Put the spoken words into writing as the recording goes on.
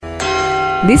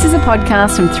This is a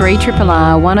podcast from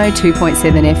 3RRR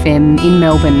 102.7 FM in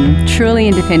Melbourne, truly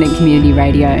independent community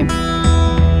radio.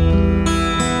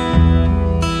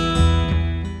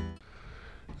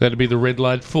 That'd be the red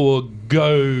light for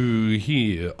go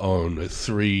here on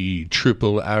 3RRR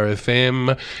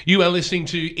FM. You are listening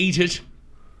to Eat It.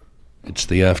 It's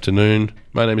the afternoon.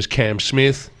 My name is Cam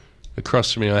Smith.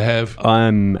 Across from me I have...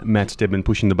 I'm Matt Stedman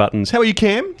pushing the buttons. How are you,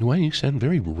 Cam? Well, you sound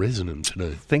very resonant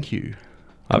today. Tthink you.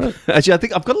 Actually, I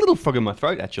think I've got a little frog in my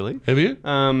throat, actually. Have you?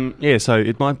 Yeah, so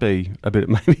it might be a bit...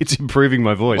 Maybe it's improving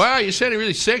my voice. Wow, you're sounding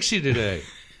really sexy today.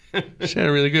 You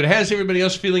sounded really good. How's everybody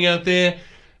else feeling out there?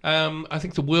 I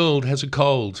think the world has a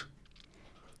cold.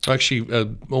 Actually,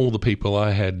 all the people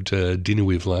I had dinner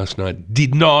with last night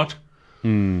did not.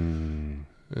 And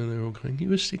they're all going, you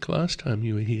were sick last time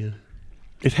you were here.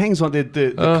 It hangs on.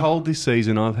 The cold this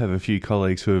season, I've had a few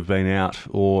colleagues who have been out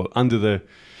or under the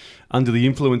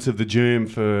influence of the germ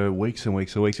for weeks and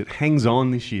weeks and weeks. It hangs on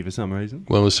this year for some reason.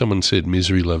 Well, as someone said,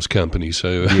 misery loves company.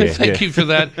 So thank you for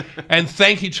that. And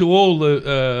thank you to all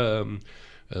the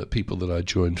people that I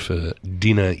joined for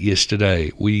dinner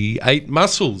yesterday. We ate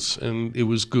mussels, and it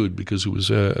was good because it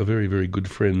was a very, very good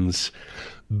friend's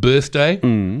birthday.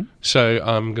 So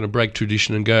I'm going to break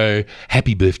tradition and go,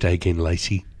 happy birthday again,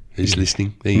 Lacey, who's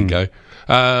listening. There you go.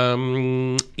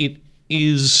 It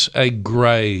is a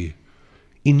grey,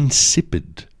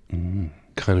 insipid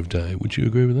kind of day. Would you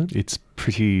agree with that? It's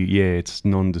pretty, it's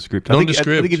nondescript.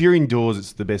 Nondescript. I think if you're indoors,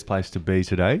 it's the best place to be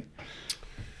today.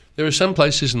 There are some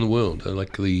places in the world,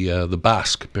 like the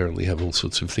Basque, apparently have all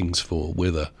sorts of things for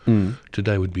weather.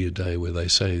 Today would be a day where they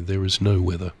say there is no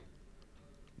weather.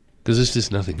 Because there's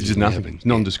just nothing. There's nothing. Happening. It's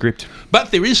nondescript. But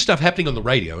there is stuff happening on the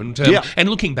radio. And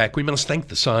looking back, we must thank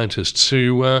the scientists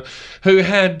who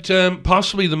had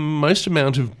possibly the most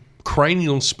amount of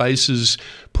cranial spaces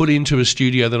put into a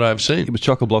studio that I've seen. It was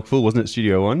chock-a-block full, wasn't it,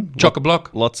 Studio One?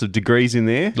 Chock-a-block. Lots of degrees in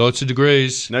there. Lots of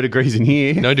degrees. No degrees in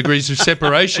here. No degrees of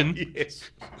separation. Yes.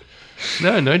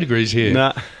 No degrees here.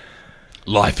 Nah.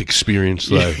 Life experience,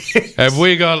 though. Yes. Have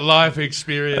we got life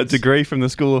experience? A degree from the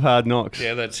School of Hard Knocks.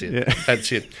 Yeah, that's it. Yeah.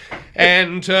 That's it.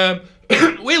 And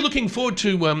we're looking forward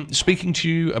to speaking to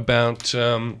you about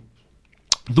the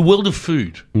world of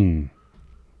food.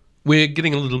 We're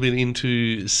getting a little bit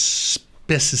into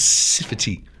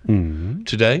specificity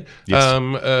today.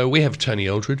 Yes. We have Tony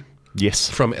Eldred. Yes.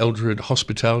 From Eldred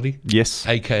Hospitality. Yes.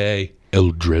 A.K.A.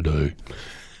 Eldredo,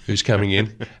 who's coming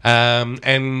in.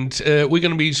 And we're going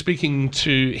to be speaking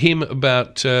to him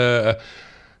about a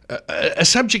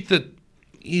subject that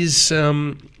is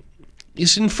in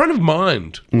front of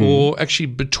mind or actually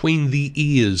between the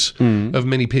ears of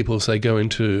many people as they go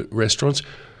into restaurants.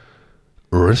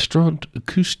 Restaurant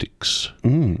acoustics.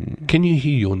 Can you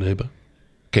hear your neighbour?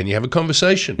 Can you have a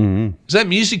conversation? Is that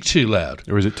music too loud?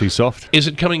 Or is it too soft? Is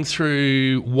it coming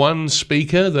through one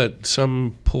speaker that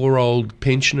some poor old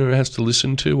pensioner has to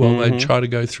listen to while they try to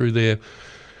go through their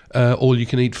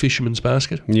all-you-can-eat fisherman's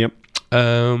basket? Yep.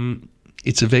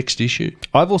 It's a vexed issue.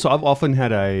 I've often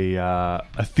had a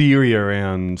theory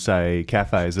around, say,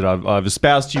 cafes that I've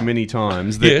espoused to you many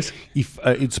times. That Yes. If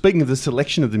speaking of the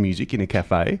selection of the music in a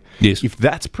cafe, Yes. if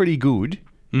that's pretty good,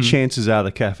 chances are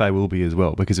the cafe will be as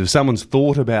well. Because if someone's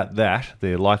thought about that,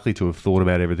 they're likely to have thought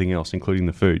about everything else, including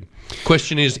the food.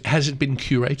 Question is, has it been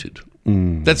curated?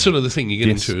 That's sort of the thing you get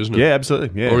into, isn't it? Yeah,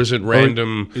 absolutely. Yeah. Or is it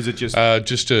random? Or is it just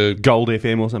a Gold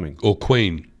FM or something? or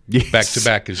Queen? Yes. Back to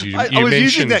back, as you I was mentioned.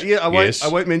 using that. Yeah, I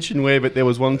won't mention where, but there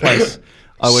was one place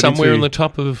I went somewhere into, on the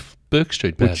top of Burke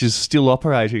Street, perhaps. which is still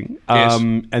operating. Yes.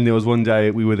 And there was one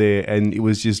day we were there, and it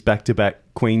was just back to back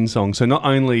Queen songs. So not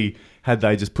only had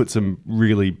they just put some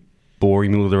really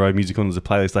boring middle of the road music on as a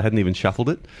playlist, they hadn't even shuffled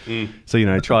it.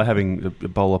 So try having a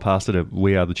bowl of pasta to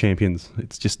 "We Are the Champions."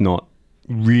 It's just not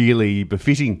really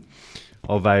befitting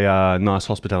of a nice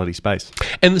hospitality space.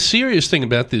 And the serious thing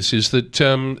about this is that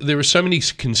there are so many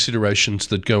considerations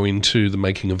that go into the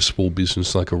making of a small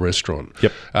business like a restaurant.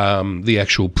 Yep. The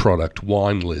actual product,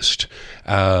 wine list,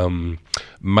 markups,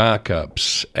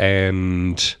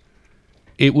 and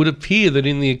it would appear that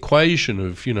in the equation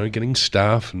of, getting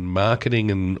staff and marketing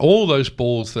and all those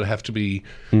balls that have to be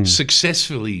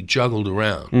successfully juggled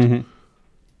around,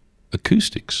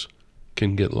 acoustics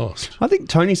can get lost. I think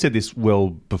Tony said this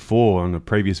well before on a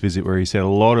previous visit where he said a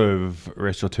lot of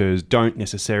restaurateurs don't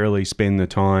necessarily spend the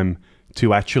time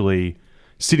to actually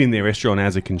sit in their restaurant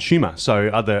as a consumer. So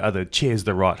are the chairs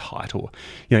the right height, or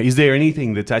is there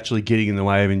anything that's actually getting in the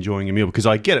way of enjoying a meal? Because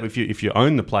I get it, if you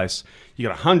own the place, you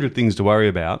got 100 things to worry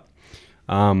about,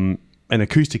 and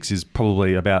acoustics is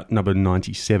probably about number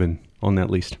 97 on that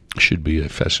list. Should be a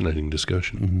fascinating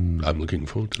discussion. I'm looking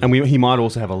forward to it. And he might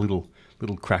also have a little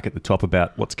little crack at the top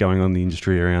about what's going on in the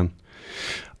industry around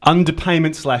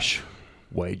underpayment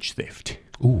 / wage theft.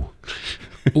 Ooh,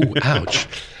 ouch.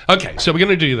 Okay, so we're going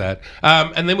to do that.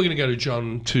 And then we're going to go to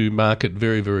John to market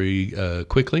very, very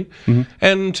quickly.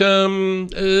 And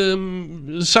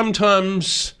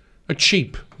sometimes a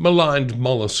cheap, maligned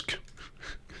mollusk.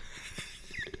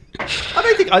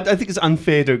 I think it's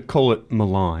unfair to call it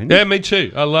malign. Yeah, me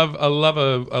too. I love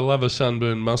a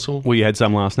sunburned mussel. Well, you had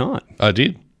some last night. I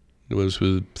did. It was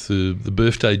with the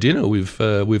birthday dinner with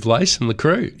Lace and the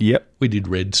crew. Yep. We did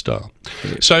red style.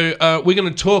 Yep. So we're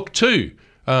going to talk to,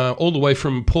 all the way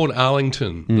from Port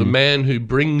Arlington, the man who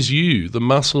brings you the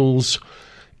mussels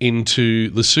into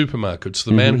the supermarkets,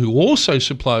 the man who also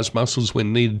supplies mussels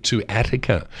when needed to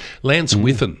Attica, Lance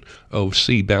Withen of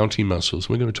Sea Bounty Mussels.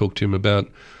 We're going to talk to him about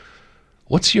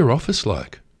what's your office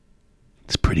like.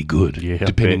 It's pretty good,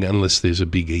 depending, unless there's a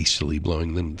big easterly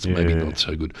blowing, then it's maybe not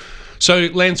so good. So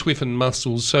Lance Withen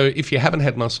mussels. So if you haven't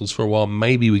had mussels for a while,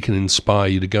 maybe we can inspire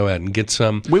you to go out and get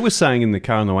some. We were saying in the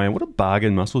car on the way, what a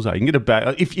bargain mussels are. You can get a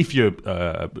bag if you're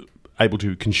able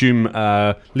to consume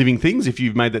living things. If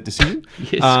you've made that decision,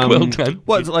 yes, well done.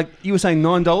 Well, it's like you were saying,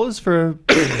 $9 for a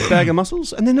bag of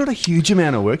mussels, and they're not a huge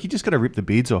amount of work. You just got to rip the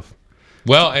beads off.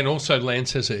 Well, and also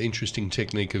Lance has an interesting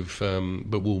technique of,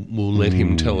 but we'll let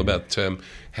him tell about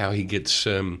how he gets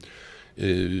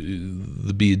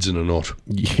the beards in a knot.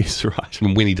 Yes, right.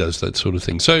 And when he does that sort of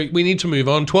thing. So we need to move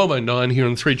on. 12:09 here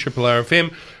on 3RRR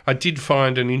FM. I did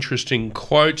find an interesting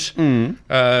quote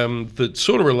that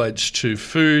sort of relates to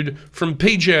food from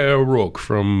PJ O'Rourke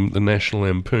from the National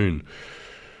Lampoon.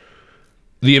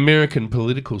 The American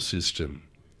political system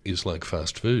is like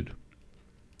fast food.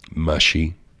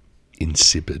 Mushy,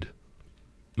 insipid,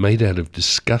 made out of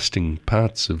disgusting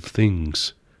parts of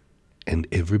things, and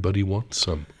everybody wants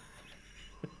some.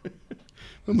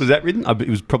 When was that written? It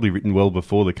was probably written well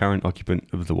before the current occupant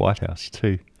of the White House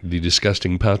too. The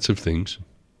disgusting parts of things.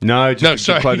 No, just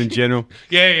the quote in general.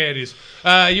 Yeah, it is.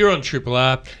 You're on Triple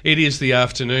R. It is the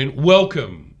afternoon.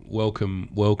 Welcome.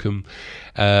 We'll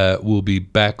be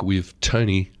back with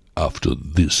Tony after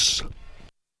this.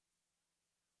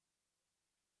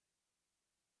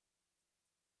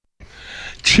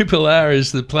 Triple R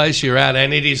is the place you're at,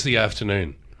 and it is the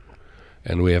afternoon.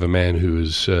 And we have a man who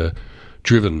has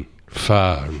driven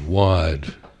far and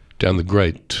wide down the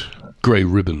great grey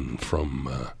ribbon from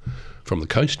the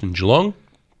coast in Geelong.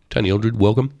 Tony Eldred,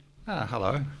 welcome.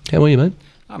 Hello. How are you, mate?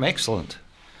 I'm excellent.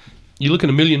 You're looking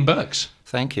 $1 million.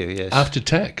 Thank you, yes. After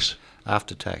tax.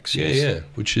 After tax, yes. Yeah,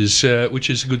 which is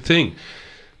a good thing,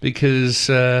 because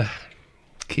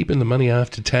keeping the money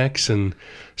after tax, and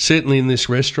certainly in this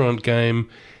restaurant game,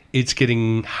 it's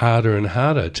getting harder and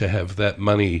harder to have that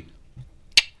money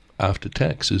after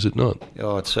tax, is it not?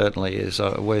 Oh, it certainly is.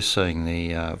 We're seeing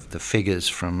the figures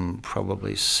from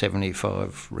probably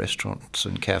 75 restaurants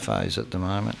and cafes at the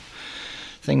moment.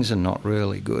 Things are not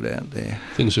really good out there.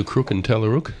 Things are crook and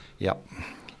Tallarook? Yep.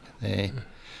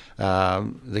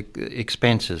 The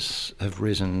expenses have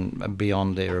risen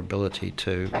beyond their ability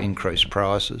to increase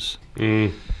prices.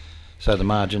 So the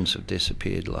margins have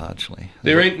disappeared largely.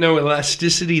 There ain't no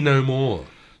elasticity no more.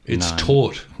 It's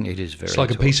taut. It is very taut. It's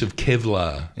like a piece of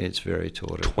Kevlar. It's very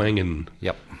taut. Twanging.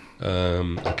 Yep.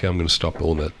 Okay, I'm going to stop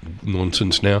all that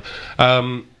nonsense now.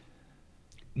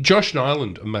 Josh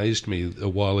Nyland amazed me a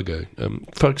while ago.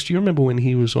 Folks, do you remember when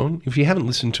he was on? If you haven't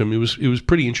listened to him, it was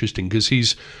pretty interesting, because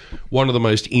he's one of the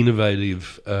most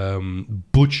innovative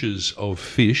butchers of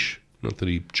fish. Not that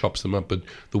he chops them up, but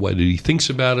the way that he thinks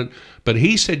about it. But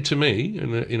he said to me,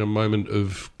 in a moment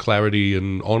of clarity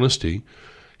and honesty,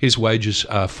 his wages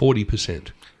are 40%.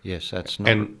 Yes, that's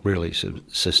not really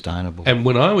sustainable. And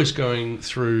when I was going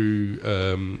through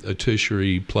a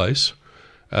tertiary place,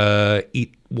 it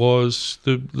was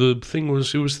the thing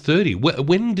was, it was 30.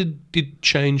 When did it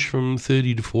change from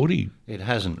 30 to 40? It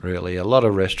hasn't really. A lot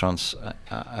of restaurants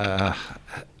are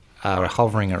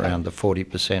hovering around the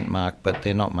 40% mark, but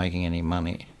they're not making any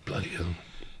money. Bloody hell.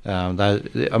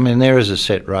 There is a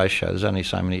set ratio. There's only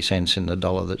so many cents in the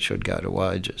dollar that should go to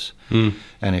wages. And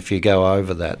if you go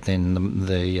over that, then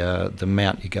the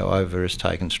amount you go over is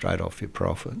taken straight off your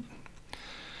profit.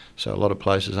 So a lot of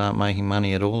places aren't making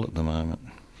money at all at the moment.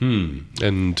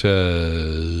 And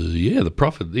the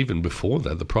profit, even before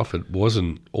that, the profit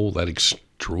wasn't all that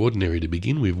extraordinary to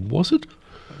begin with, was it?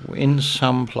 In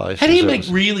some places. How do you make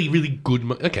really, really good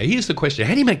money? Okay, here's the question.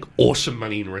 How do you make awesome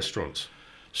money in restaurants?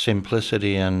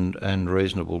 Simplicity and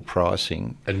reasonable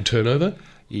pricing. And turnover?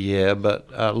 Yeah,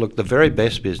 but look, the very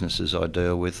best businesses I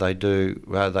deal with, they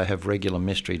have regular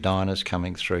mystery diners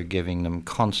coming through, giving them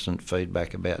constant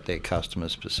feedback about their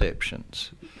customers'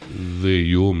 perceptions. They're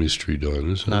your mystery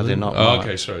diners. No, they're not. Oh, mine.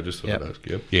 okay, sorry, just thought I'd ask.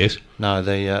 Yep. Yes. No,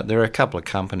 there are a couple of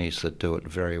companies that do it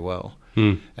very well,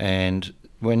 and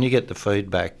when you get the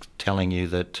feedback telling you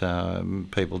that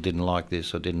people didn't like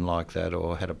this or didn't like that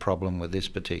or had a problem with this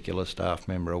particular staff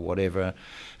member or whatever,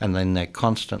 and then they're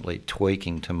constantly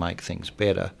tweaking to make things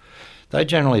better, they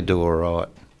generally do all right.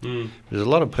 There's a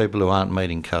lot of people who aren't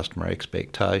meeting customer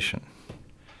expectation,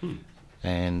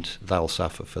 and they'll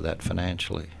suffer for that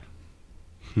financially.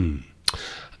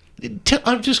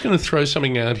 I'm just going to throw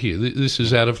something out here. This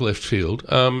is out of left field.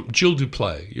 Jill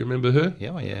Duplay, you remember her?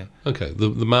 Yeah. Okay,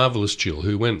 the marvellous Jill,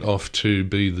 who went off to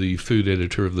be the food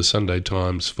editor of the Sunday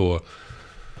Times for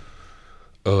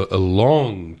a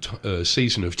long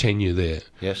season of tenure there.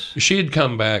 Yes. She had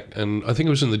come back, and I think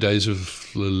it was in the days of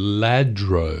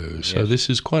Ladro, so this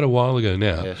is quite a while ago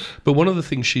now. Yes. But one of the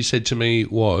things she said to me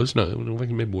was,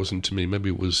 maybe it wasn't to me, maybe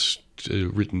it was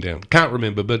written down. Can't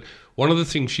remember, but one of the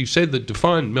things she said that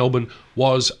defined Melbourne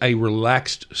was a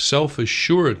relaxed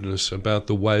self-assuredness about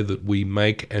the way that we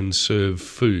make and serve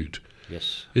food.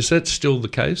 Yes. Is that still the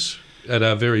case at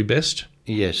our very best?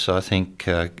 Yes, I think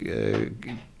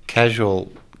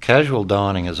casual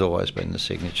dining has always been the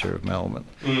signature of Melbourne.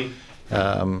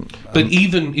 But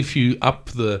even if you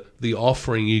up the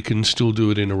offering, you can still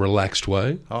do it in a relaxed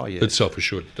way. Oh, yes. But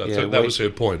self-assured. Yeah, that was her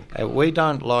point. We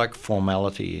don't like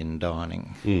formality in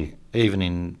dining. Even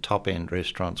in top-end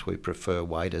restaurants, we prefer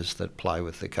waiters that play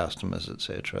with the customers,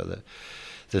 etc.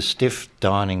 The stiff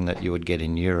dining that you would get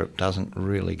in Europe doesn't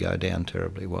really go down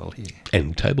terribly well here.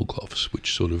 And tablecloths,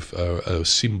 which sort of are a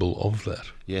symbol of that.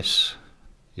 Yes.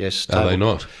 Are they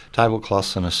not?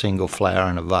 Tablecloths and a single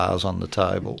flower in a vase on the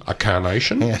table. A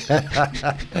carnation? Yeah.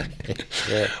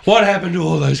 What happened to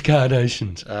all those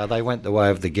carnations? They went the way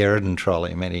of the Gerardin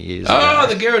trolley many years ago. Oh,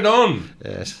 the Gerardin!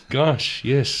 Yes. Gosh,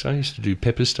 yes. I used to do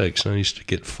pepper steaks and I used to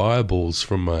get fireballs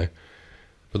from but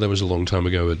that was a long time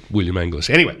ago at William Angliss.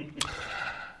 Anyway.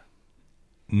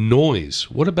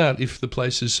 Noise. What about if the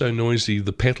place is so noisy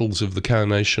the petals of the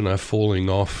carnation are falling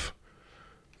off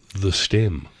the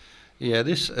stem? Yeah,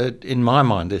 this in my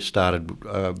mind, this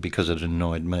started because it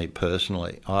annoyed me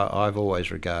personally. I've always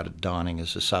regarded dining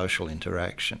as a social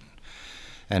interaction.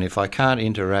 And if I can't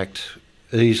interact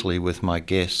easily with my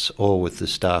guests or with the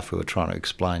staff who are trying to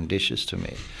explain dishes to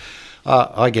me,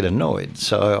 I get annoyed.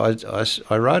 So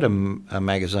I wrote a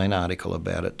magazine article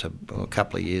about it a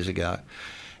couple of years ago,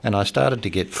 and I started to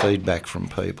get feedback from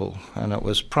people. And it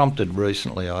was prompted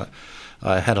recently. I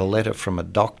had a letter from a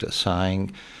doctor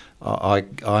saying,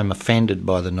 I'm offended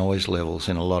by the noise levels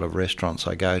in a lot of restaurants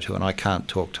I go to, and I can't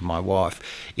talk to my wife.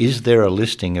 Is there a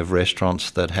listing of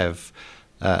restaurants that have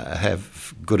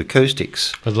good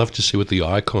acoustics? I'd love to see what the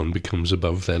icon becomes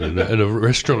above that in a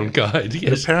restaurant guide.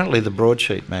 Yes. Apparently the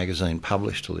Broadsheet magazine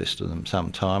published a list of them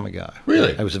some time ago.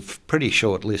 Really? It was a pretty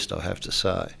short list, I have to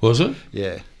say. Was it?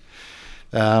 Yeah.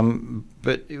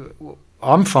 But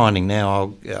I'm finding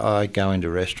now I go into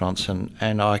restaurants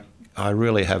and I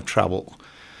really have trouble.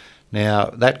 Now,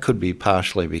 that could be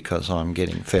partially because I'm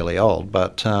getting fairly old,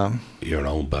 but... You're an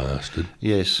old bastard.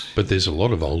 Yes. But there's a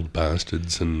lot of old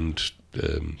bastards and...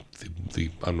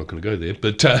 I'm not going to go there,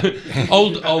 but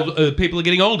old people are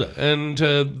getting older, and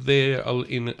they're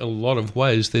in a lot of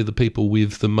ways they're the people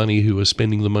with the money who are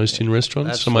spending the most in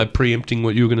restaurants. Am I preempting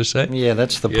what you were going to say? Yeah,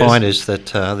 that's the point. Is that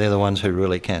they're the ones who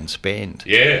really can spend.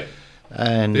 Yeah,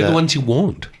 and they're the ones you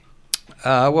want.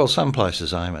 Well, some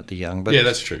places aim at the young, but yeah,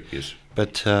 that's true. Yes.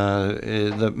 But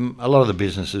a lot of the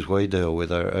businesses we deal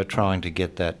with are trying to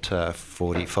get that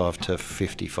 45 to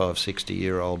 55,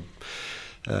 60-year-old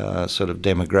sort of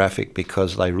demographic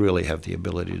because they really have the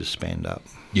ability to spend up.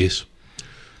 Yes.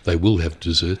 They will have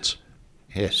desserts.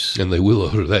 Yes. And they will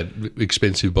order that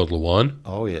expensive bottle of wine.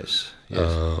 Oh, yes.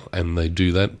 Yes. And they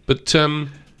do that. But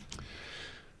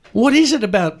what is it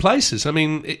about places? I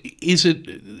mean,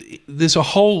 there's a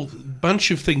whole bunch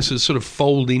of things that sort of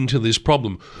fold into this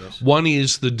problem. Yes. One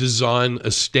is the design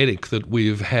aesthetic that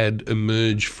we've had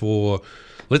emerge for,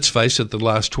 let's face it, the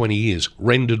last 20 years.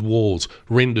 Rendered walls,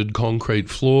 rendered concrete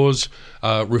floors,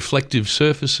 reflective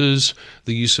surfaces,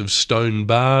 the use of stone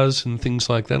bars and things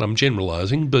like that. I'm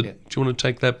generalising, but do you want to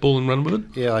take that ball and run with it?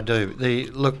 Yeah, I do.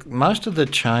 Look, most of the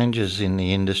changes in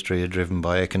the industry are driven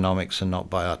by economics and not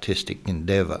by artistic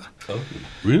endeavour. Oh,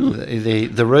 really?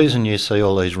 The reason you see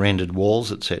all these rendered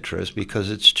walls, etc., is because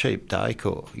it's cheap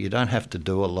decor. You don't have to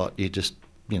do a lot. You just,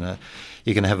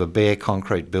 you can have a bare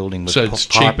concrete building with so it's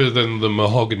cheaper than the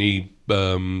mahogany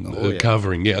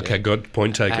covering. Yeah, okay, got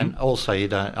point taken. And also,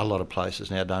 a lot of places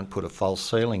now don't put a false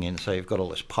ceiling in, so you've got all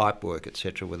this pipe work,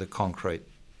 etc., with a concrete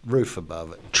roof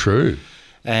above it. True.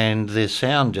 And the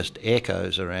sound just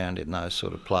echoes around in those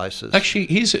sort of places. Actually,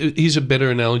 here's a better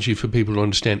analogy for people to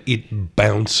understand. It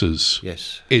bounces.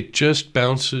 Yes. It just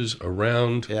bounces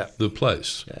around the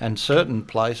place. And certain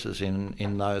places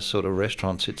in those sort of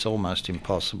restaurants, it's almost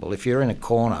impossible. If you're in a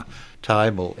corner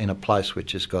table in a place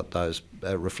which has got those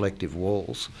reflective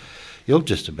walls, you'll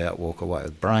just about walk away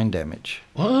with brain damage.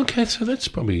 Well, okay, so that's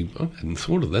probably, I hadn't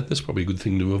thought of that. That's probably a good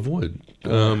thing to avoid.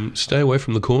 Stay away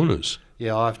from the corners.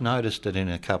 Yeah, I've noticed it in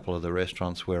a couple of the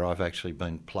restaurants where I've actually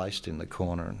been placed in the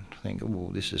corner and think,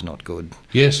 oh, this is not good.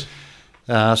 Yes.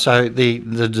 So the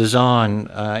design,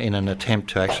 in an attempt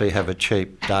to actually have a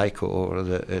cheap decor,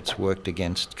 it's worked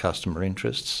against customer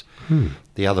interests.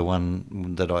 The other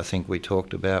one that I think we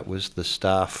talked about was the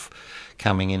staff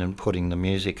coming in and putting the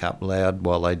music up loud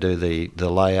while they do the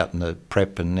layout and the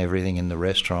prep and everything in the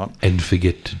restaurant. And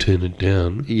forget to turn it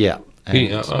down. Yeah.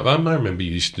 Yeah, I remember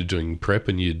you used to doing prep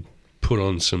and you'd put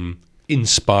on some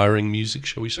inspiring music,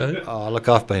 shall we say? Oh, look,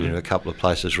 I've been to a couple of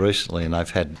places recently and they've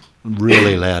had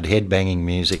really loud headbanging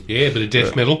music. Yeah, a bit of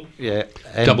death metal. Yeah.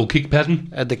 Double kick pattern.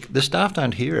 The staff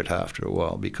don't hear it after a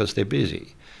while because they're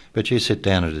busy. But you sit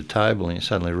down at a table and you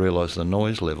suddenly realise the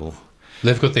noise level.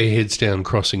 They've got their heads down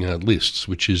crossing out lists,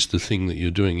 which is the thing that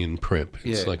you're doing in prep.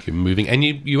 It's like you're moving. And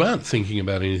you aren't thinking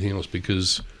about anything else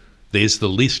because there's the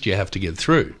list you have to get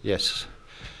through. Yes.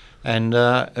 And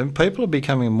people are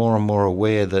becoming more and more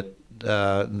aware that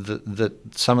that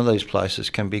some of these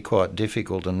places can be quite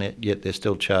difficult, and yet they're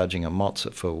still charging a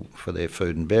mozza for their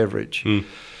food and beverage.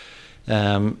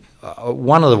 One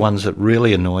of the ones that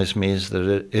really annoys me is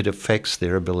that it affects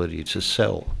their ability to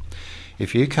sell.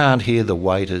 If you can't hear the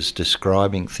waiters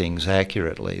describing things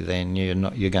accurately, then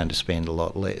you're going to spend a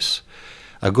lot less.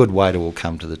 A good waiter will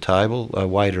come to the table.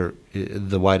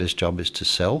 The waiter's job is to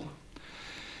sell.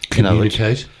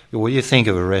 Communicate. Well, you think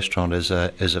of a restaurant as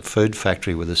a food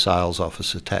factory with a sales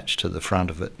office attached to the front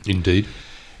of it. Indeed.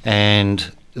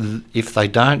 And if they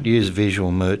don't use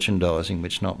visual merchandising,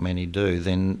 which not many do,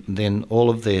 then all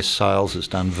of their sales is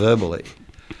done verbally.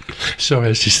 Sorry, I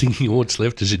was just thinking what's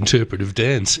left is interpretive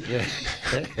dance. Yeah.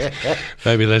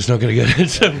 Maybe that's not going to go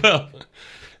so well.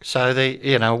 So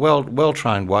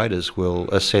well-trained waiters will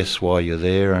assess why you're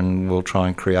there and will try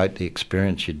and create the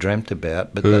experience you dreamt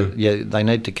about, but they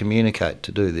need to communicate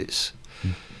to do this.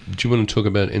 Do you want to talk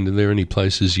about, and are there any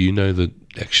places you know that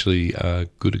actually are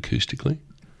good acoustically?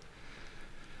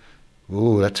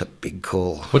 Oh, that's a big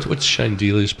call. What's Shane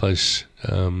Dealer's place?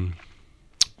 Bond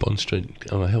Street.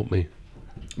 Oh, help me.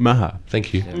 Maha.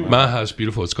 Thank you. Maha's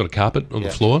beautiful. It's got a carpet on the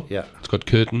floor. Yeah. It's got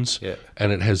curtains. Yeah.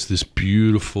 And it has this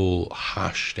beautiful,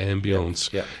 hushed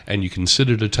ambience. Yeah. And you can sit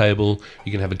at a table.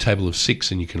 You can have a table of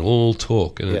 6 and you can all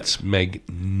talk. And it's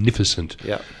magnificent.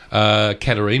 Yeah.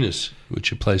 Katerina's,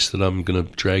 which is a place that I'm going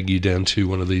to drag you down to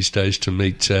one of these days to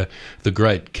meet the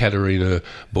great Katerina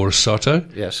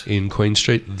Borsotto in Queen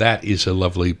Street. That is a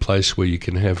lovely place where you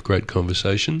can have great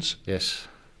conversations. Yes.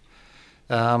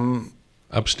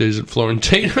 Upstairs at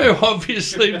Florentino,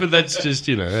 obviously, but that's just,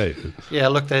 hey. Yeah,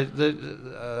 look,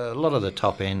 a lot of the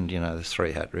top end, the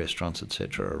Three Hat restaurants,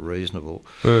 etc., are reasonable.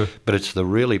 But it's the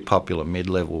really popular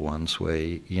mid-level ones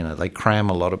where, they cram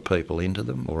a lot of people into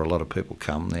them, or a lot of people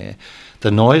come there.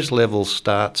 The noise level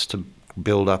starts to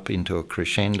build up into a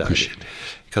crescendo.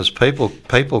 Because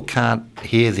people can't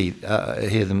hear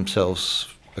themselves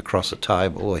across a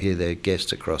table or hear their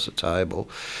guests across a table,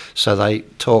 so they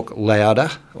talk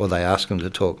louder, or they ask them to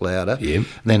talk louder. Yep.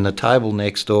 Then the table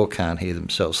next door can't hear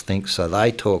themselves think, so they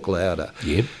talk louder.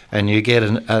 Yep. And you get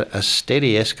a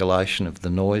steady escalation of the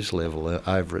noise level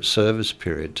over a service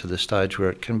period to the stage where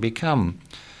it can become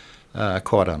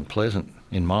quite unpleasant,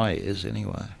 in my ears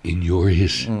anyway. In your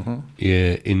ears? Mm-hmm.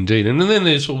 Yeah, indeed. And then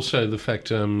there's also the fact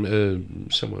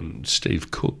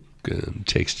Steve Cook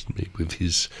texted me with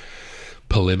his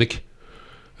polemic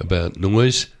about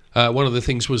noise. One of the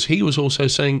things was he was also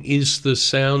saying, is the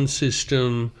sound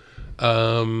system,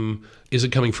 is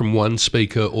it coming from one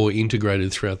speaker or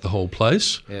integrated throughout the whole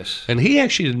place? Yes. And he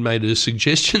actually had made a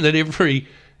suggestion that every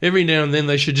now and then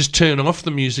they should just turn off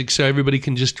the music so everybody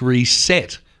can just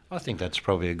reset. I think that's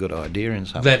probably a good idea in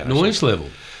some that cases. Noise level.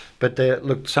 But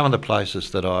look, some of the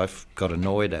places that I've got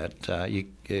annoyed at,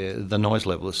 the noise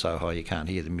level is so high you can't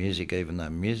hear the music, even though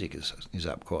music is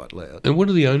up quite loud. And what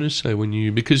do the owners say when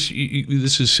you? Because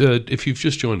this is, if you've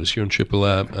just joined us here on Triple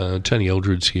R, Tony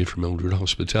Eldred's here from Eldred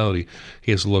Hospitality.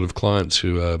 He has a lot of clients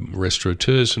who are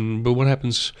restaurateurs, but what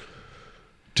happens?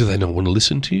 Do they not want to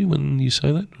listen to you when you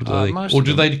say that, or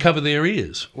do they cover their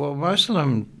ears? Well, most of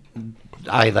them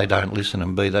A, they don't listen,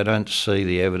 and B, they don't see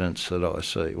the evidence that I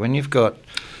see. When you've got,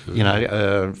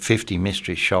 50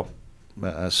 mystery shop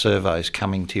surveys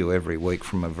coming to you every week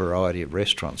from a variety of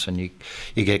restaurants, and you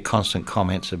get constant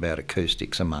comments about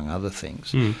acoustics, among other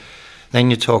things. Then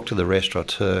you talk to the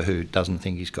restaurateur who doesn't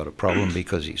think he's got a problem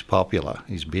because he's popular,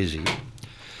 he's busy.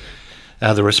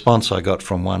 The response I got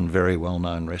from one very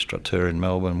well-known restaurateur in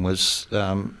Melbourne was,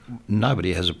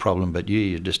 nobody has a problem but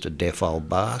you're just a deaf old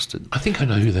bastard. I think I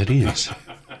know who that is.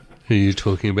 Who you're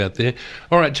talking about there.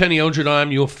 All right, Tony Eldred, I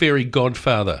am your fairy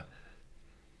godfather.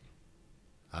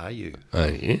 Are you?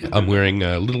 Yeah. I'm wearing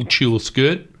a little tulle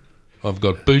skirt. I've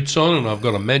got boots on and I've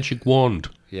got a magic wand.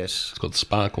 Yes. It's got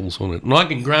sparkles on it. And I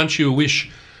can grant you a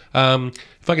wish.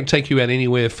 If I can take you out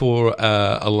anywhere for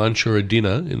a lunch or a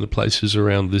dinner in the places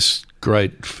around this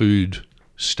great food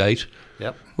state,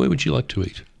 Yep. Where would you like to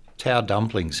eat? Tau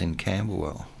Dumplings in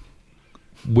Camberwell.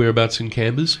 Whereabouts in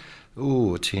Cambers?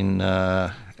 Oh, it's in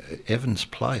Evans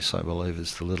Place, I believe,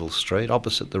 is the little street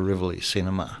opposite the Rivoli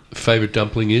Cinema. Favourite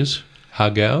dumpling is?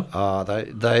 Hagao?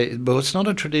 Well, it's not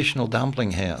a traditional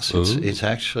dumpling house. It's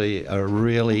actually a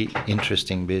really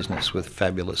interesting business with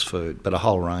fabulous food, but a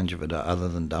whole range of it other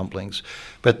than dumplings.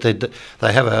 But they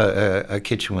have a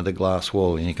kitchen with a glass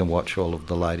wall, and you can watch all of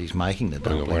the ladies making the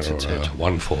dumplings, etc.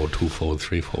 1 4, 2 4,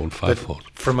 3 4, and 5 4.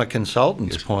 From a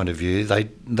consultant's point of view,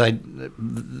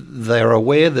 they're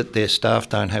aware that their staff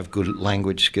don't have good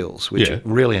language skills, which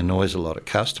really annoys a lot of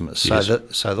customers.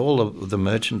 So all of the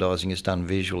merchandising is done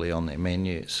visually on their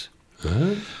menus.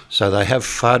 So they have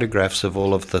photographs of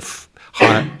all of the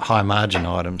high margin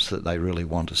items that they really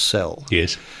want to sell.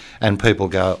 Yes. And people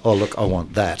go, oh, look, I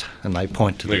want that. And they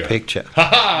point to the picture.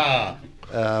 Ha-ha!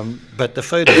 But the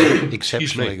food is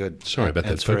exceptionally good. Sorry about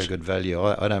that, it's folks. very good value.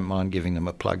 I don't mind giving them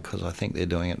a plug because I think they're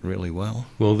doing it really well.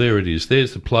 Well, there it is.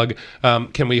 There's the plug.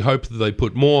 Can we hope that they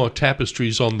put more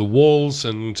tapestries on the walls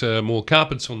and more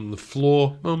carpets on the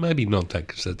floor? Well, maybe not that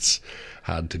because that's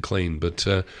hard to clean. But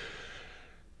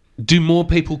do more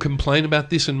people complain about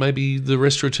this and maybe the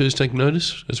restaurateurs take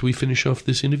notice as we finish off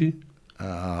this interview?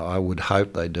 I would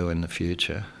hope they do in the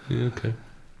future. Yeah, okay.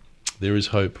 There is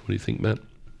hope. What do you think, Matt?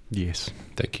 Yes.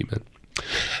 Thank you, Matt.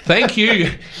 Thank you.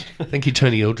 Thank you,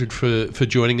 Tony Eldred, for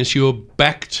joining us. You're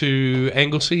back to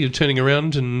Anglesey. You're turning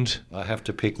around and... I have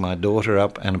to pick my daughter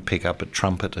up and pick up a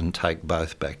trumpet and take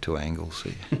both back to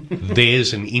Anglesey.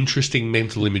 There's an interesting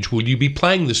mental image. Will you be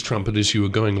playing this trumpet as you were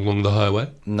going along the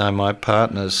highway? No, my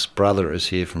partner's brother is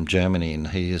here from Germany and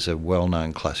he is a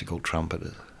well-known classical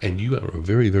trumpeter. And you are a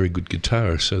very, very good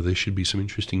guitarist, so there should be some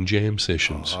interesting jam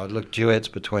sessions. Oh, look, duets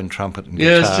between trumpet and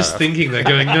guitar. Yeah, I was just thinking they're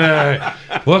going, no,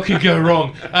 what could go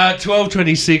wrong?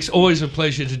 12:26, always a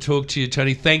pleasure to talk to you,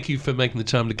 Tony. Thank you for making the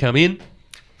time to come in.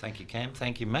 Thank you, Cam.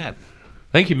 Thank you, Matt.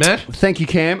 Thank you, Matt. Thank you,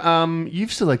 Cam.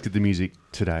 You've selected the music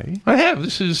today. I have.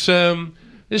 This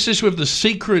is with the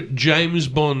secret James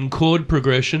Bond chord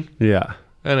progression. Yeah.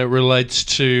 And it relates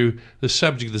to the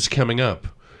subject that's coming up.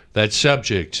 That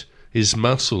subject is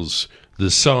muscles. The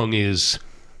song is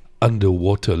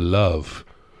Underwater Love.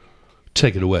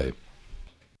 Take it away.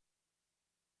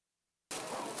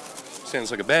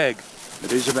 Sounds like a bag.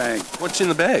 It is a bag. What's in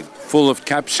the bag? Full of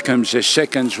capsicums. They're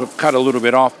seconds. We've cut a little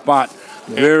bit off, but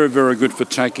very, very good for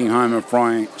taking home and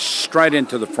frying straight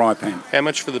into the fry pan. How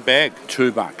much for the bag?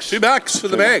 $2. $2 for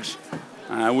the bag.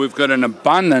 We've got an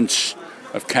abundance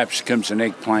of capsicums and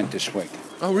eggplant this week.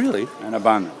 Oh, really? An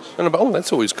abundance. Oh,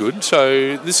 that's always good.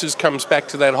 So this comes back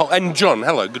to that whole... And John,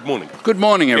 hello, good morning. Good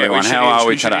morning, everyone. How are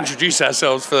we today? We should introduce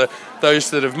ourselves for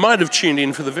those that might have tuned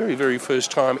in for the very, very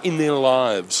first time in their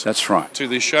lives. That's right. To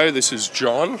this show. This is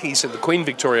John. He's at the Queen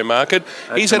Victoria Market.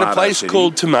 He's at a place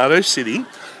called Tomato City,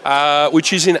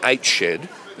 which is in 8 Shed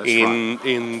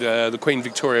in the Queen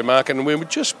Victoria Market. And we were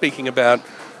just speaking about,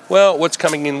 well, what's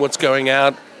coming in, what's going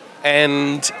out.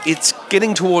 And it's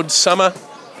getting towards summer.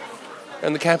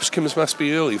 And the capsicums must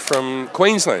be early from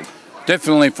Queensland.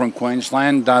 Definitely from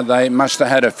Queensland. They must have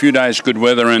had a few days good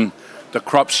weather and the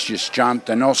crops just jumped.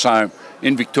 And also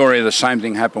in Victoria, the same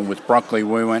thing happened with broccoli.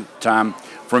 We went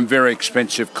from very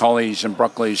expensive collies and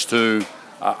broccolis to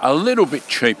a little bit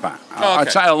cheaper.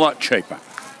 I'd say a lot cheaper.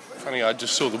 Funny, I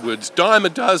just saw the words dime a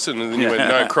dozen and then you went,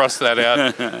 no, cross that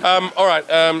out. All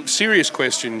right, serious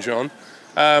question, John.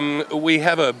 We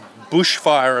have a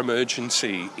bushfire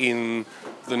emergency in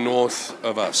the north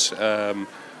of us.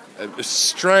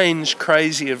 Strange,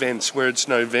 crazy events where it's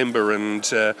November and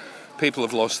people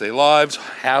have lost their lives,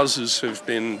 houses have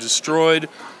been destroyed,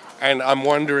 and I'm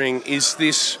wondering, is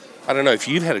this, I don't know if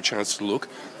you've had a chance to look,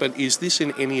 but is this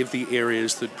in any of the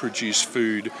areas that produce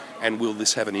food, and will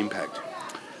this have an impact?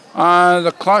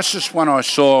 The closest one I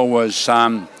saw was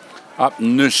up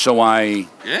Noosa way.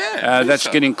 Yeah. That's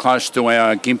Noosa. getting close to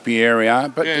our Gympie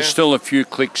area, but there's still a few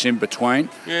clicks in between.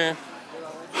 Yeah.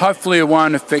 Hopefully it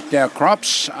won't affect our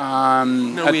crops.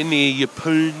 Nowhere near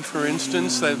Yeppoon, for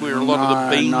instance, where a lot of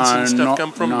the beans and stuff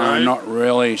come from? No, not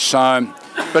really. So,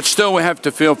 but still we have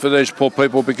to feel for these poor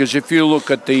people, because if you look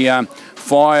at the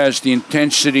fires, the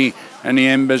intensity and the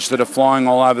embers that are flying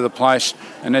all over the place,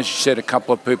 and as you said, a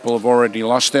couple of people have already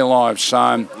lost their lives.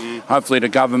 So hopefully the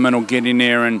government will get in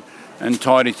there and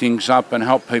tidy things up and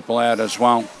help people out as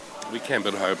well. We can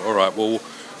but hope. All right, well,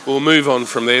 we'll move on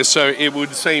from there. So it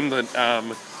would seem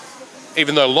that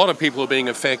even though a lot of people are being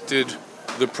affected,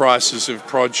 the prices of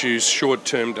produce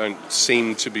short-term don't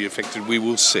seem to be affected. We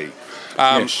will see.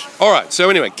 Yes. All right,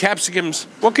 so anyway, capsicums,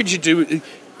 what could you do?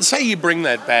 Say you bring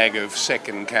that bag of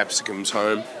second capsicums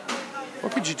home.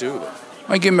 What could you do with it?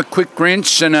 I give them a quick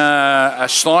rinse and a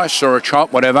slice or a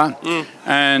chop, whatever,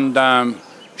 and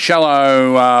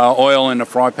shallow oil in the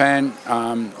fry pan.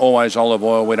 Always olive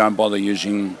oil. We don't bother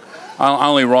using...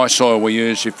 Only rice oil we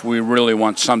use if we really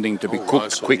want something to be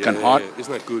cooked quick and hot. Yeah.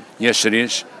 Isn't that good? Yes, it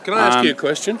is. Can I ask you a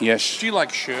question? Yes. Do you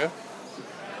like sure?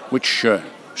 Which shirt?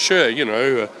 Sure, you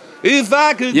know... if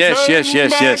I could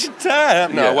Yes.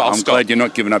 time. No, well, I'm stop. glad you're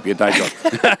not giving up your day job.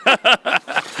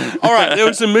 All right, there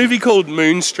was a movie called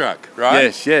Moonstruck,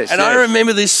 right? Yes. And I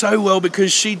remember this so well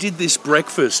because she did this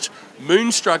breakfast,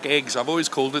 Moonstruck eggs, I've always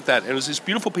called it that. And it was this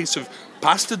beautiful piece of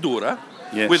pasta dura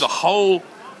with a hole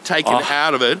taken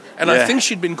out of it. And I think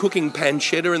she'd been cooking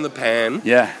pancetta in the pan.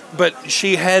 Yeah. But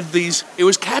she had these, it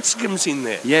was capsicums in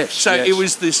there. Yes, So yes. it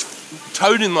was this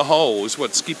toad in the hole is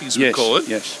what Skippies would call it.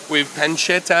 Yes. With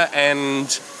pancetta and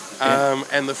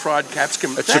the fried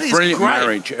capsicum. It's That a is brilliant great.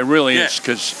 marriage. It really is,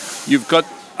 because you've got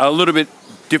a little bit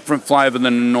different flavour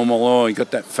than the normal oil. You've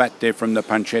got that fat there from the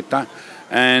pancetta.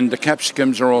 And the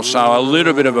capsicums are also a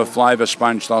little bit of a flavour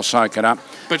sponge. They'll soak it up.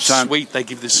 But sweet, they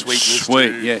give this sweetness Sweet,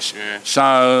 too. yes. Yeah.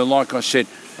 So, like I said,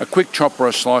 a quick chop or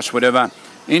a slice, whatever,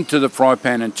 into the fry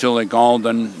pan until they're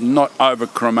golden, not over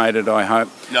cremated, I hope.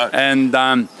 No. And,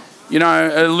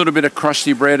 a little bit of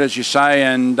crusty bread, as you say,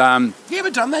 and... You ever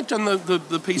done that? Done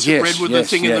the piece of bread with the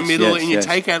thing in the middle, and you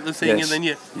take out the thing, and then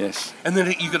you... Yes. And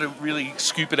then you got to really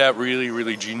scoop it out really,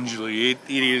 really gingerly. It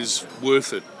is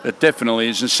worth it. It definitely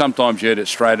is, and sometimes you eat it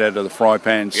straight out of the fry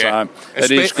pan, so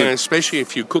it is good. And especially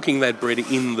if you're cooking that bread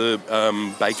in the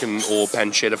bacon or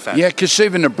pancetta fat. Yeah, because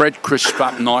even the bread crisps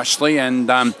up nicely, and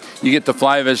you get the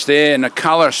flavours there, and the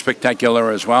colour is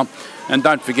spectacular as well. And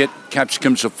don't forget,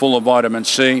 capsicums are full of vitamin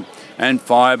C and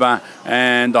fibre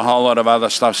and a whole lot of other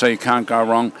stuff, so you can't go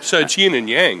wrong. So it's yin and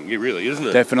yang, really, isn't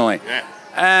it? Definitely. Yeah.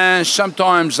 And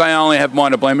sometimes they only have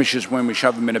minor blemishes when we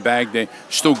shove them in a bag. They're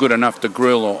still good enough to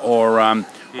grill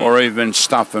or even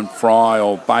stuff and fry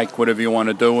or bake, whatever you want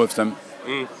to do with them.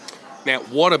 Now,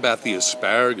 what about the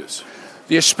asparagus?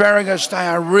 The asparagus, they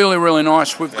are really, really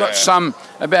nice. We've got some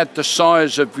about the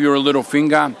size of your little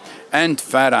finger and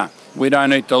fatter. We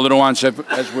don't eat the little ones,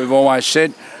 as we've always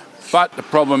said. But the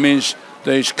problem is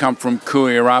these come from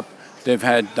Kooya up. They've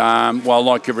had,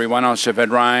 like everyone else, they've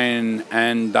had rain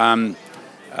and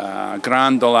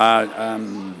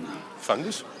grandola.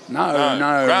 Fungus?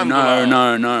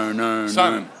 No.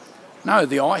 Sun. No,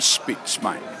 the ice bits,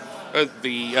 mate.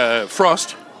 The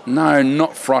frost? No,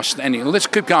 not frost. Let's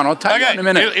keep going. I'll tell you in a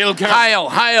minute. It'll come. Hail.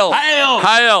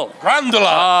 Grandola.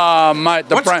 Oh, mate.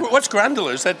 What's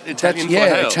grandola? Is that Italian for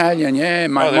hail? Italian, yeah,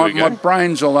 mate. there we go. My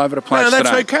brain's all over the place No, that's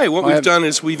today. okay. What we've done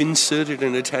is we've inserted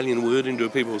an Italian word into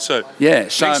people. So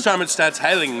next time it starts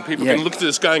hailing, people can look at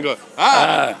the sky and go,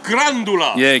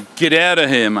 grandola. Yeah, get out of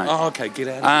here, mate. Oh, okay, get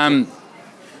out of here.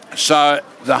 So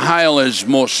the hail is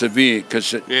more severe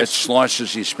because it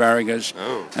slices the asparagus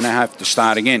and I have to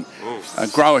start again. A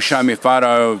grower showed me a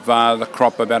photo of the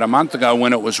crop about a month ago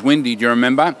when it was windy, do you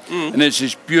remember? And there's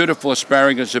this beautiful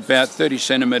asparagus about 30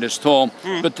 centimetres tall,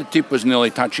 but the tip was nearly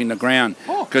touching the ground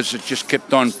because it just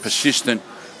kept on persistent.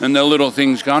 And the little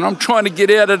thing's going, I'm trying to get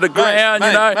out of the ground,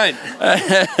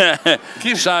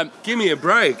 Give me a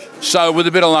break. So with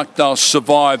a bit of luck, they'll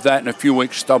survive that. In a few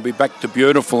weeks, they'll be back to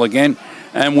beautiful again.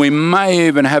 And we may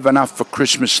even have enough for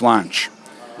Christmas lunch.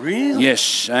 Really?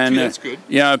 Yes. And that's good.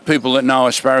 People that know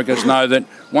asparagus know that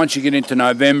once you get into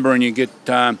November and you get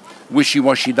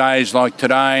wishy-washy days like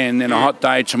today and then a hot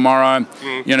day tomorrow,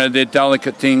 they're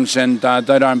delicate things and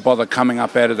they don't bother coming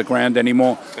up out of the ground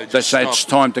anymore. They say it's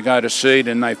time to go to seed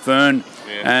and they fern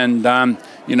and,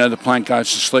 the plant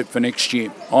goes to sleep for next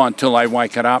year until they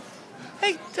wake it up.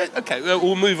 Hey, okay,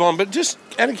 we'll move on. But just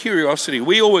out of curiosity,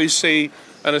 we always see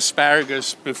an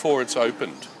asparagus before it's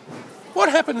opened. What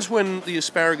happens when the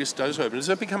asparagus does open? Does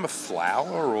it become a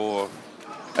flower or...?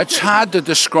 It's hard to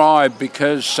describe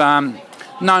because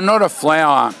No, not a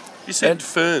flower. You said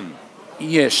fern.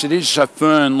 Yes, it is a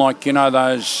fern, like,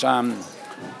 those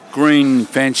green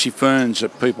fancy ferns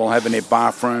that people have in their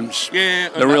bathrooms. Yeah.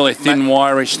 The really thin,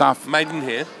 wiry stuff.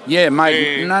 Maidenhair. Yeah,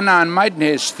 and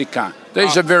maidenhair's thicker.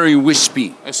 These are very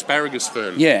wispy. Asparagus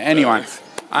fern. Yeah, anyway.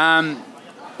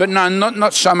 But no,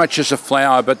 not so much as a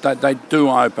flower, but they do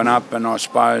open up, and I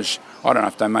suppose, I don't know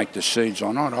if they make the seeds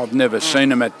or not. I've never seen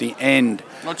them at the end.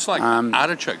 Looks like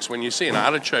artichokes. When you see an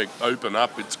artichoke open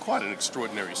up, it's quite an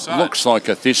extraordinary sight. Looks like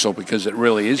a thistle because it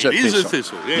really is a thistle. It is a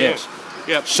thistle, yeah. Yes.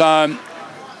 Yep. So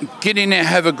get in there,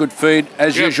 have a good feed.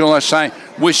 As usual, I say,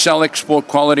 we sell export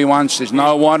quality ones. There's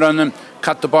no white on them.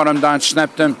 Cut the bottom, don't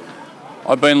snap them.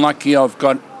 I've been lucky. I've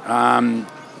got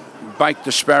baked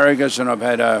asparagus, and I've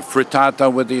had a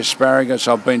frittata with the asparagus.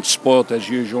 I've been spoilt as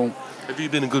usual. Have you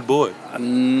been a good boy?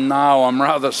 No, I'm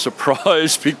rather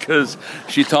surprised because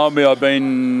she told me I've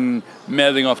been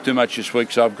mouthing off too much this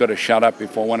week, so I've got to shut up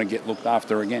if I want to get looked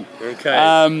after again.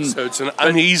 Okay. So it's an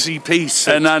uneasy piece.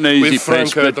 An uneasy with Franca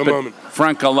piece, at the but moment.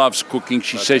 Franca loves cooking.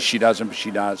 She says she doesn't, but she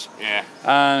does.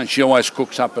 Yeah. She always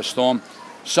cooks up a storm.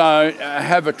 So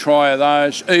have a try of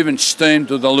those. Even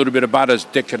steamed with a little bit of butter is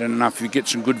decadent enough. You get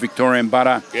some good Victorian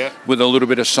butter with a little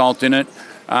bit of salt in it.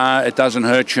 It doesn't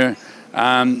hurt you.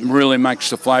 Really makes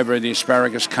the flavour of the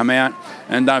asparagus come out.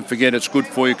 And don't forget, it's good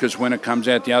for you because when it comes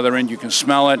out the other end, you can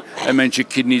smell it. It means your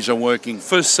kidneys are working.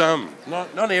 For some.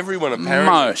 Not everyone, apparently.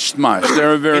 Most.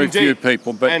 There are very few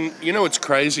people. But and you know what's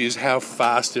crazy is how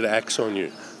fast it acts on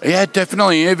you. Yeah,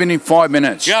 definitely, even in 5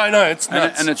 minutes. Yeah, I know, it's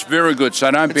nuts. And it's very good, so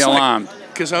don't be alarmed.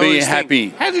 Be happy.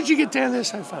 How did you get down there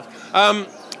so fast?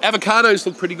 Avocados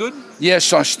look pretty good.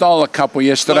 Yes, I stole a couple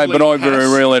yesterday, but I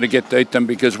very rarely get to eat them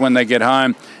because when they get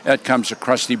home, out comes a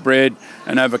crusty bread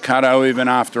and avocado even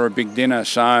after a big dinner.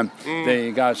 So there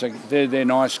you go. So they're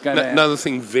nice. Another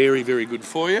thing very, very good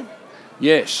for you.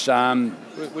 Yes.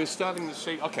 We're starting to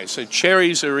see... Okay, so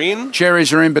cherries are in.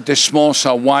 Cherries are in, but they're small,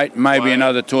 so wait maybe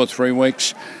another 2 or 3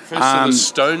 weeks. First of the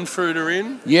stone fruit are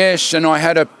in. Yes, and I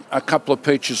had a couple of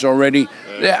peaches already.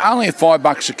 They're only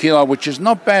 $5 a kilo, which is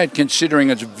not bad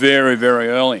considering it's very, very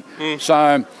early.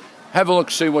 So have a look,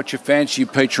 see what you fancy,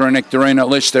 peach or a nectarine. At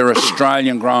least they're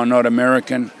Australian grown, not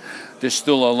American. There's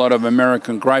still a lot of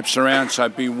American grapes around, so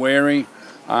be wary.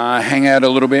 Hang out a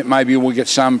little bit. Maybe we'll get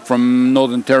some from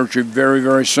Northern Territory very,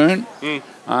 very soon.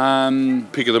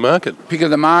 Pick of the market. Pick of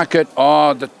the market.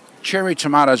 Oh, the cherry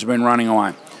tomatoes have been running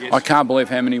away. Yes. I can't believe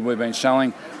how many we've been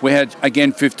selling. We had,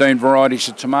 again, 15 varieties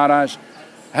of tomatoes.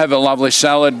 Have a lovely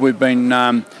salad. We've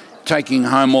been taking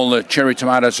home all the cherry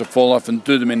tomatoes that fall off and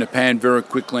do them in the pan very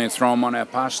quickly and throw them on our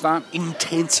pasta.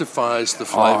 Intensifies the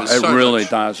flavours It really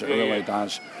does. It really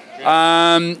does.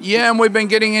 And we've been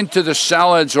getting into the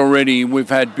salads already. We've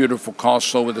had beautiful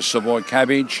coleslaw with the Savoy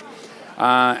cabbage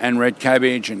and red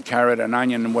cabbage and carrot and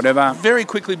onion and whatever. Very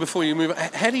quickly before you move,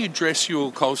 how do you dress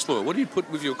your coleslaw? What do you put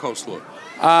with your coleslaw?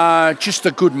 Just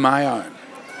a good mayo.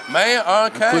 Mayo?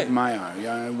 Okay. A good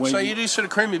mayo. So you do sort of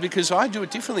creamy, because I do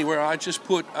it differently where I just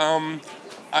put,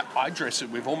 I dress it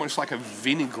with almost like a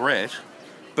vinaigrette,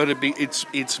 but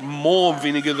it's more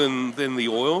vinegar than the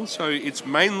oil. So it's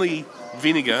mainly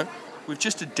vinegar with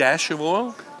just a dash of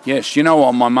oil. Yes, you know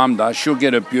what my mum does? She'll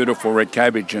get a beautiful red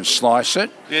cabbage and slice it.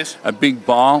 Yes. A big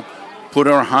bowl, put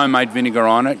her homemade vinegar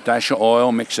on it, dash of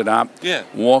oil, mix it up. Yeah.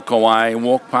 Walk away,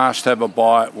 walk past, have a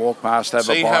bite, walk past, have a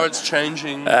bite. See how it's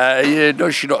changing? No,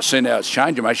 she's not seeing how it's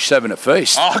changing, mate. She's having a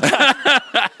feast. Oh, okay.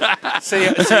 see,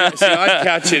 I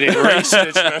catch it in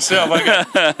research myself.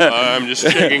 I'm just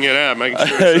checking it out, making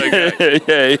sure it's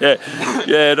okay.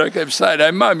 Yeah, I kept saying,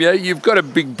 hey, Mum, you've got a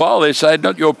big bowl there. Say,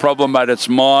 not your problem, mate, it's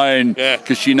mine. Yeah.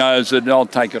 Because she knows that I'll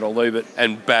take it or leave it.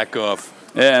 And back off.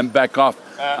 Yeah, and back off.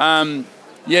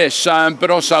 Yes, but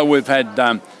also we've had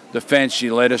the fancy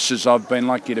lettuces. I've been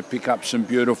lucky to pick up some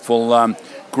beautiful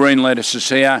green lettuces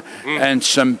here and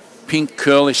some pink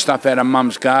curly stuff out of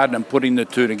Mum's garden and putting the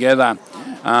two together.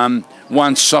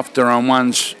 One's softer and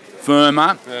one's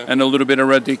firmer and a little bit of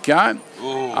radicchio.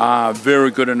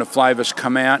 Very good, and the flavours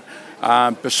come out.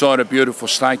 Beside a beautiful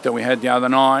steak that we had the other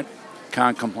night.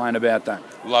 Can't complain about that.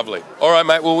 Lovely. All right,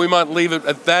 mate, well, we might leave it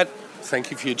at that. Thank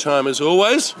you for your time as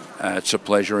always. It's a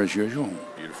pleasure as usual.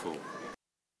 Beautiful.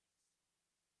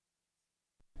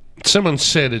 Someone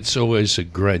said it's always a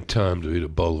great time to eat a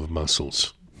bowl of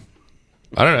mussels.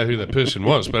 I don't know who that person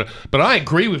was, but I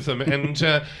agree with them.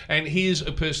 And here's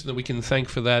a person that we can thank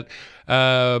for that.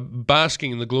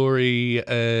 Basking in the glory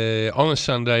on a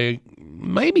Sunday,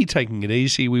 maybe taking it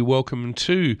easy. We welcome him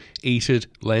to Eat It,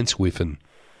 Lance Whiffen.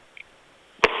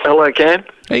 Hello, Cam.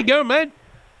 How you going, mate?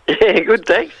 Yeah, good,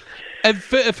 thanks.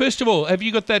 First of all, have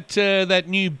you got that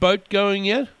new boat going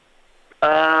yet?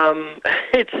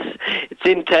 It's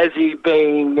in Tassie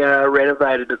being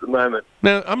renovated at the moment.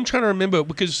 Now, I'm trying to remember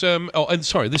because, and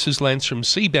sorry, this is Lance from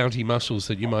Sea Bounty Mussels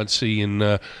that you might see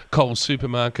in Coles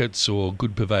supermarkets or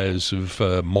good purveyors of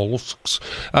mollusks.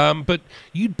 But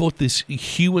you'd bought this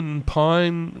Huon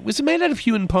pine. Was it made out of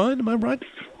Huon pine? Am I right?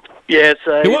 Yeah, it's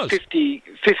a It was.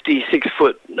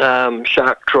 56-foot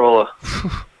shark trawler.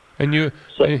 And you're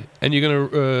going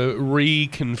to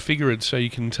reconfigure it so you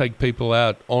can take people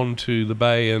out onto the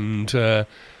bay and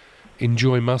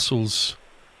enjoy mussels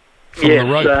from the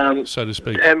rope, so to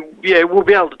speak. And yeah, we'll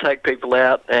be able to take people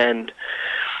out, and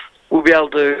we'll be able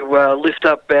to lift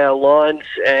up our lines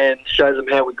and show them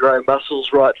how we grow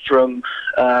mussels right from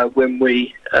when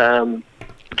we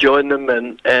join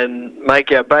them and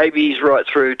make our babies right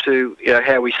through to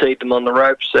how we seed them on the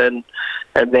ropes and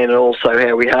then also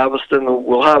how we harvest them.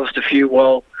 We'll harvest a few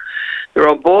while they're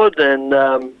on board, and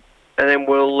then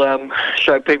we'll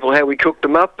show people how we cook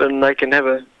them up, and they can have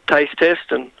a taste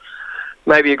test and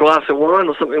maybe a glass of wine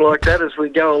or something like that as we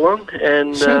go along.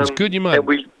 And sounds good, you might. And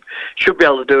we should be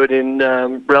able to do it in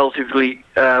relatively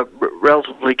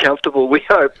comfortable. We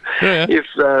hope. Yeah.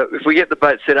 If we get the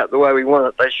boat set up the way we want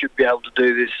it, they should be able to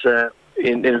do this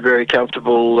in very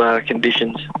comfortable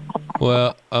conditions.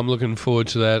 Well, I'm looking forward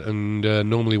to that, and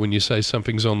normally when you say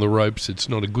something's on the ropes, it's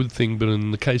not a good thing, but in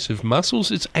the case of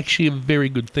mussels, it's actually a very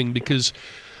good thing because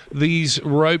these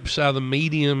ropes are the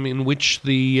medium in which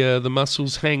the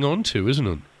mussels hang on to, isn't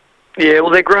it? Yeah,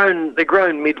 well, they're grown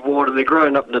mid-water. They're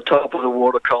grown up in the top of the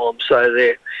water column, so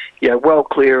they're well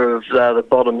clear of the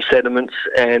bottom sediments,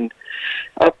 and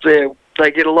up there they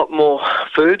get a lot more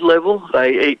food level.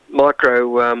 They eat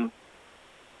micro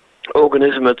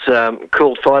organism. It's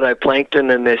called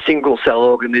phytoplankton, and they're single-cell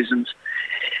organisms,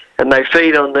 and they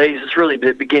feed on these. It's really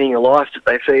the beginning of life that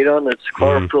they feed on. It's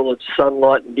chlorophyll, it's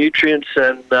sunlight and nutrients,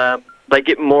 and they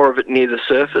get more of it near the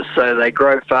surface, so they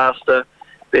grow faster.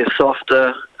 They're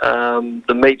softer.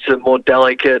 The meats are more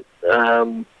delicate.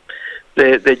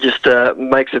 They're just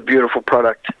makes a beautiful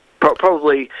product.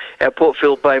 Probably our Port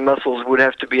Phillip Bay mussels would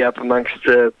have to be up amongst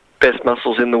the best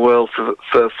mussels in the world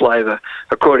for flavour,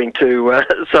 according to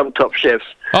some top chefs.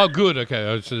 Oh, good.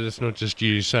 Okay, so it's not just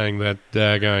you saying that,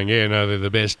 going, yeah, no, they're the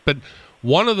best. But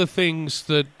one of the things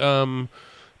that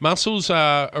mussels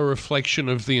are a reflection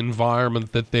of the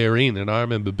environment that they're in, and I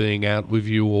remember being out with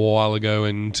you a while ago,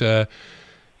 and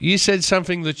you said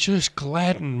something that just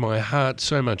gladdened my heart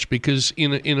so much because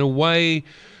in a way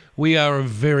we are a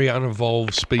very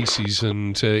unevolved species,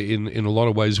 and in a lot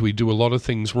of ways we do a lot of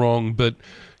things wrong, but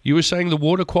you were saying the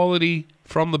water quality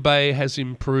from the bay has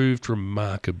improved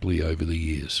remarkably over the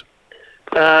years.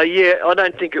 Yeah, I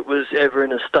don't think it was ever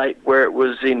in a state where it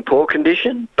was in poor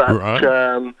condition, but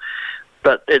right.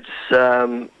 But it's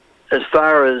as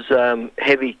far as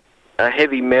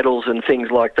heavy metals and things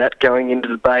like that going into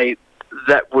the bay,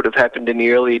 that would have happened in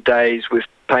the earlier days with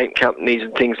paint companies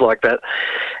and things like that.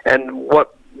 And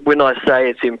when I say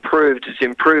it's improved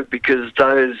because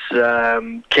those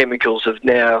chemicals have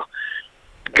now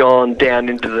gone down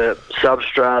into the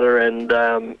substrata, and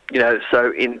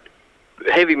so in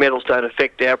heavy metals don't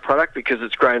affect our product because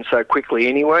it's grown so quickly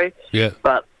anyway. Yeah.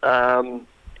 But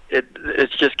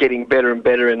it's just getting better and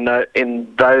better in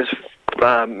those.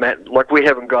 Like we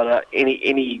haven't got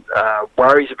any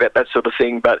worries about that sort of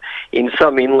thing, but in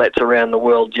some inlets around the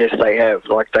world, yes, they have.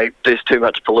 Like there's too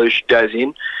much pollution goes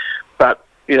in, but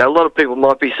a lot of people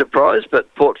might be surprised,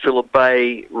 but Port Phillip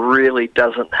Bay really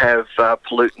doesn't have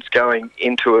pollutants going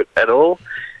into it at all.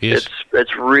 Yes.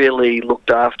 It's really looked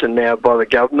after now by the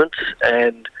government,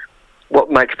 and what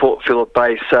makes Port Phillip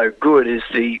Bay so good is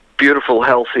the beautiful,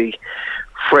 healthy,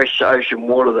 fresh ocean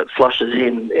water that flushes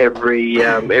in every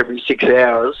 6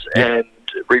 hours and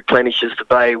replenishes the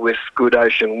bay with good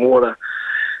ocean water.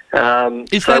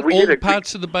 Is that all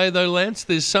parts of the bay though, Lance?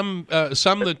 There's some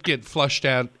that get flushed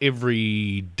out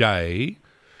every day.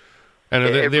 And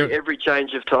every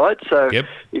change of tide. So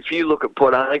if you look at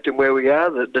Port Arlington where we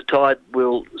are, the tide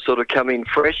will sort of come in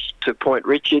fresh to Point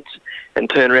Richards and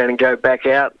turn around and go back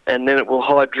out, and then it will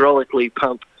hydraulically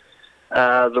pump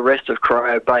the rest of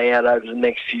Corio Bay out over the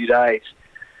next few days.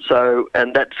 So,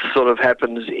 and that sort of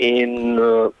happens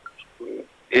in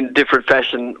different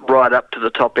fashion right up to the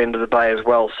top end of the bay as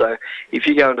well. So if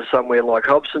you go into somewhere like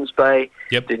Hobson's Bay,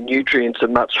 the nutrients are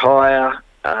much higher,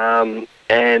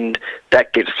 and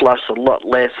that gets flushed a lot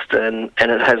less, and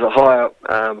it has a higher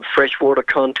freshwater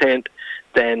content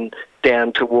than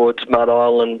down towards Mud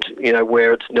Island,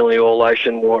 where it's nearly all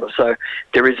ocean water. So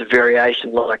there is a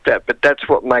variation like that, but that's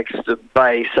what makes the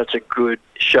bay such a good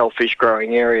shellfish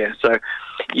growing area. So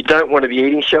you don't want to be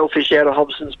eating shellfish out of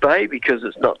Hobson's Bay because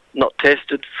it's not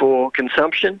tested for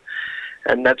consumption.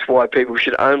 and that's why people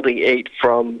should only eat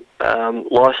from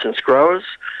licensed growers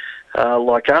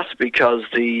like us, because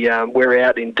we're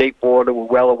out in deep water, we're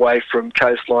well away from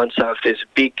coastline, so if there's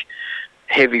a big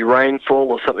heavy rainfall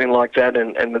or something like that,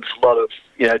 and there's a lot of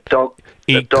dog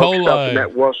stuff and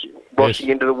that washing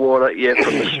into the water,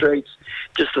 from the streets,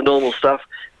 just the normal stuff,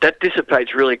 that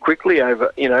dissipates really quickly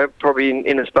over, probably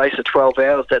in a space of 12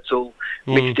 hours, that's all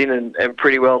mixed in and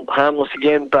pretty well harmless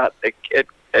again, but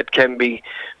it can be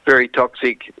very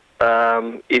toxic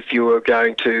if you were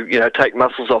going to, take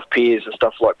mussels off piers and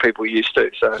stuff like people used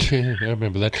to. So yeah, I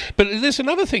remember that. But there's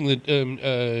another thing that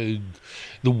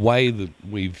the way that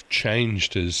we've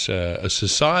changed as a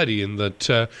society, in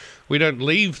that we don't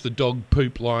leave the dog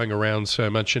poop lying around so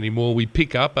much anymore. We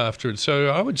pick up after it. So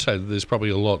I would say that there's probably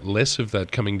a lot less of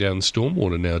that coming down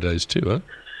stormwater nowadays too, huh?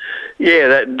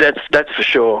 Yeah, that's for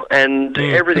sure. And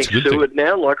everything's sewered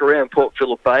now, like around Port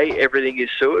Phillip Bay, everything is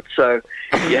sewered. So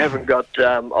you haven't got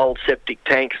old septic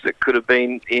tanks that could have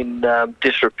been in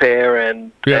disrepair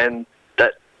and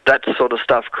that sort of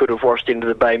stuff could have washed into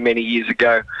the bay many years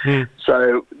ago.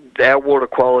 So our water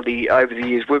quality over the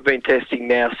years, we've been testing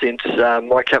now since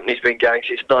my company's been going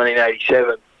since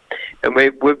 1987. And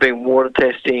we've been water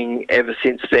testing ever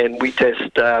since then. We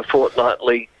test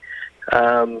fortnightly.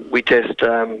 We test...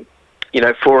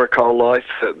 for E. coli,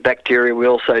 for bacteria. We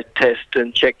also test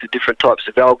and check the different types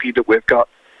of algae that we've got.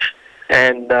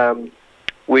 And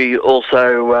we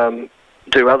also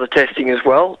do other testing as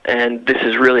well, and this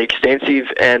is really extensive,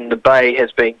 and the bay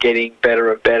has been getting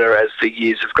better and better as the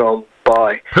years have gone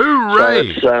by.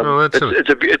 Hooray! So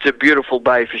it's a beautiful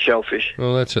bay for shellfish.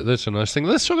 Well, that's a nice thing.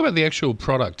 Let's talk about the actual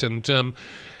product.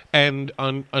 And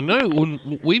I know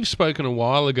we've spoken a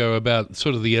while ago about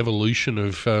sort of the evolution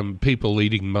of people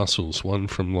eating mussels, one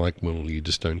from you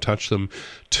just don't touch them,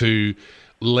 to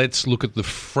let's look at the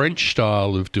French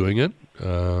style of doing it,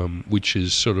 which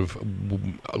is sort of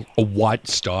a white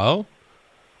style.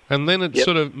 And then it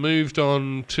sort of moved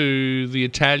on to the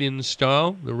Italian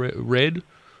style, the red,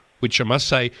 which I must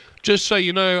say, just so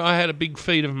you know, I had a big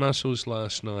feed of mussels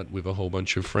last night with a whole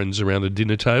bunch of friends around a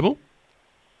dinner table.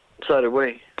 So did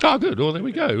we. Oh, good. Well, there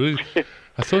we go.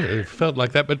 I thought it felt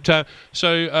like that. But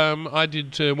I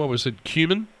did, what was it,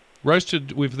 cumin,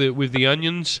 roasted with the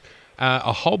onions,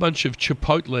 a whole bunch of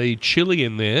chipotle chili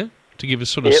in there to give a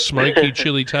sort of smoky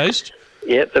chili taste.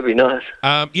 Yep, that'd be nice.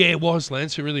 It was,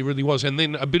 Lance. It really, really was. And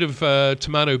then a bit of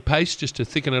tomato paste just to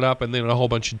thicken it up, and then a whole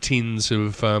bunch of tins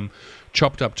of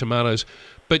chopped up tomatoes.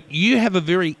 But you have a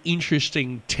very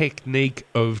interesting technique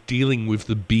of dealing with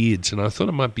the beards, and I thought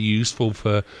it might be useful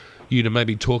for you to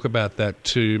maybe talk about that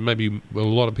too. Maybe a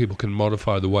lot of people can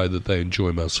modify the way that they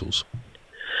enjoy mussels.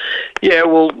 Yeah,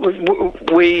 well,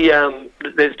 we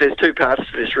there's two parts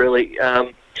to this really.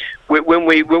 When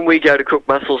we go to cook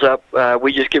mussels up,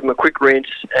 we just give them a quick rinse,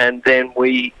 and then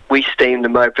we steam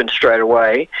them open straight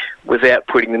away without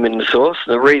putting them in the sauce.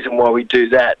 And the reason why we do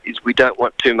that is we don't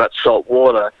want too much salt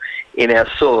water in our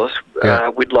sauce.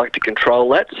 We'd like to control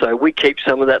that, so we keep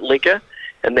some of that liquor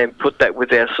and then put that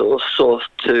with our sauce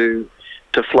to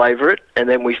flavour it, and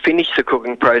then we finish the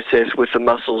cooking process with the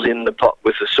mussels in the pot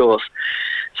with the sauce.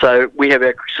 So we have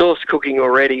our sauce cooking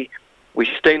already, we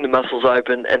steam the mussels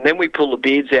open, and then we pull the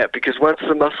beards out, because once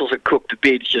the mussels are cooked, the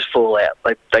beards just fall out.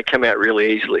 They come out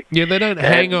really easily. Yeah, they don't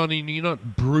hang on, and you're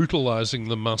not brutalising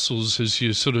the mussels as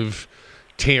you're sort of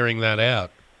tearing that out.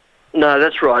 No,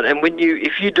 that's right. And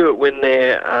if you do it when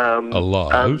they're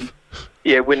alive,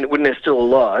 when they're still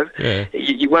alive,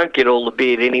 you won't get all the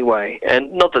beard anyway.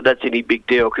 And not that that's any big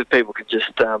deal, because people can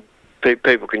just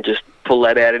pull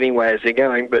that out anyway as they're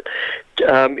going. But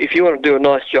if you want to do a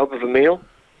nice job of a meal,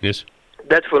 yes,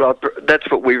 that's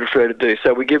what we prefer to do.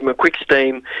 So we give them a quick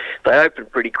steam. They open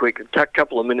pretty quick. In a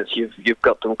couple of minutes, you've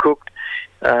got them cooked.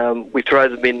 We throw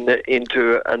them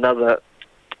into another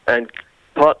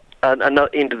pot.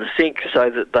 Into the sink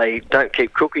so that they don't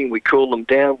keep cooking. We cool them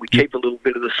down. We keep a little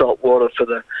bit of the salt water for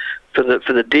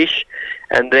the dish,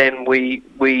 and then we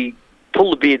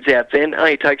pull the beards out. Then it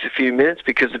only takes a few minutes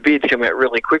because the beards come out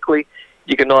really quickly.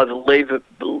 You can either leave it,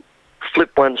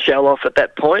 flip one shell off at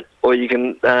that point, or you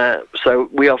can. So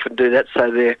we often do that.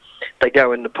 So they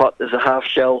go in the pot. There's a half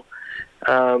shell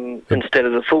instead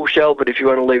of the full shell. But if you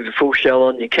want to leave the full shell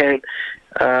on, you can.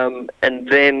 And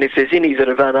then if there's any that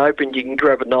have unopened, you can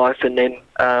grab a knife and then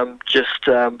just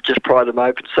pry them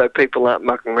open, so people aren't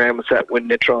mucking around with that when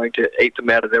they're trying to eat them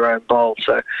out of their own bowl.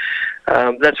 So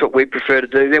that's what we prefer to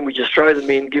do. Then we just throw them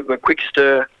in, give them a quick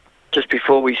stir just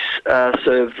before we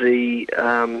serve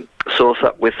the sauce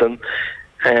up with them.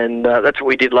 And that's what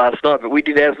we did last night. But we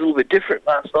did ours a little bit different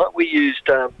last night. We used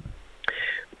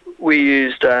we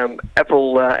used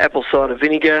apple cider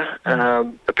vinegar,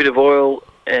 a bit of oil,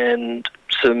 and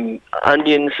some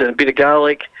onions and a bit of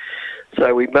garlic.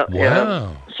 So we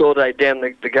sauteed down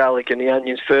the garlic and the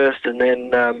onions first, and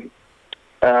then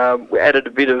we added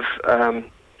a bit of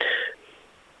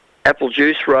apple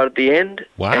juice right at the end.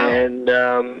 Wow! And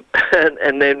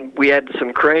then we added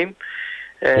some cream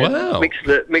and mixed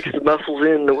the mussels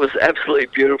in. It was absolutely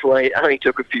beautiful. It only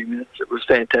took a few minutes. It was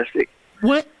fantastic.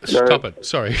 What? Stop it.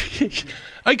 Sorry.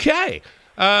 Okay.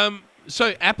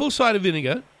 So apple cider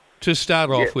vinegar to start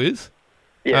off with.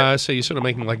 Yeah. So you're sort of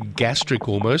making like gastric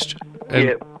almost.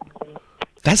 Yeah.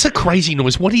 That's a crazy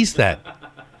noise. What is that?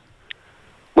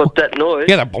 What's that noise?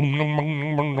 Yeah. I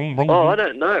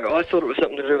don't know. I thought it was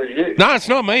something to do with you. No, it's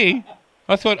not me.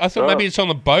 I thought maybe it's on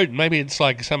the boat. Maybe it's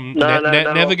like some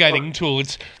navigating tool.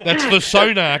 That's the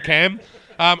sonar, Cam.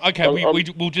 Okay,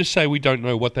 we'll just say we don't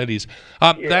know what that is.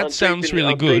 That sounds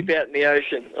really good. Deep out in the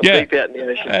ocean. Deep out in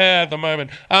the ocean. At the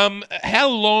moment. How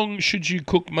long should you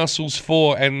cook mussels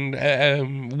for,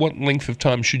 and what length of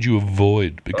time should you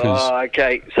avoid? Because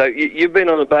okay. So you've been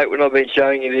on a boat when I've been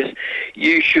showing you this.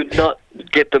 You should not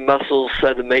get the mussels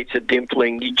so the meats are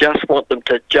dimpling. You just want them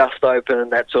to just open,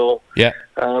 and that's all. Yeah.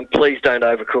 Please don't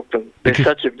overcook them. They're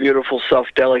such a beautiful,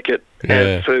 soft, delicate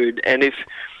food, and if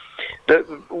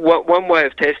one way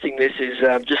of testing this is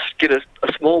just get a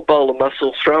small bowl of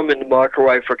mussels, throw them in the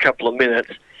microwave for a couple of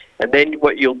minutes, and then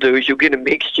what you'll do is you'll get a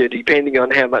mixture depending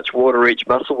on how much water each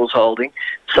mussel was holding.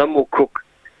 Some will cook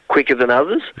quicker than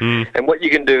others, and what you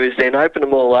can do is then open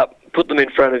them all up, put them in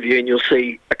front of you, and you'll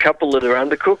see a couple that are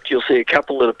undercooked, you'll see a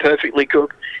couple that are perfectly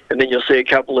cooked, and then you'll see a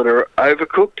couple that are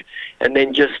overcooked, and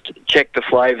then just check the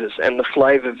flavours, and the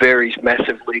flavour varies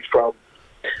massively from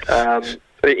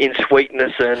in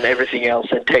sweetness and everything else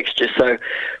and texture. So,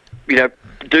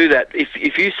 do that.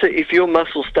 If your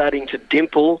muscle's starting to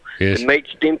dimple, the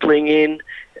meat's dimpling in,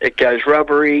 it goes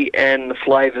rubbery, and the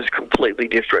flavour's completely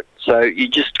different. So you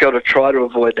just got to try to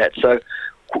avoid that. So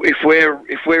if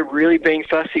we're really being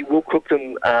fussy, we'll cook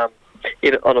them on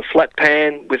a flat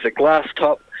pan with a glass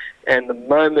top. And the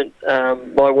moment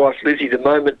my wife Lizzie, the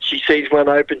moment she sees one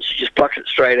open, she just plucks it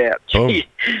straight out. So,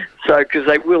 because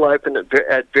they will open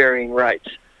at varying rates.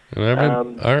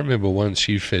 And I remember once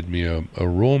you fed me a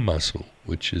raw mussel,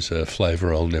 which is a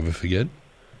flavour I'll never forget.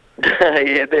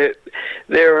 Yeah,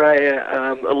 they're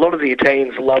a lot of the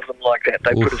Italians love them like that.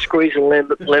 They put a squeeze of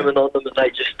lemon on them,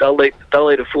 and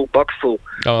they'll eat a full box full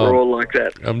raw like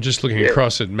that. I'm just looking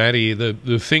across at Maddie.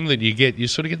 The thing that you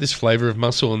sort of get this flavour of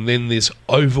mussel, and then this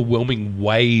overwhelming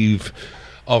wave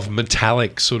of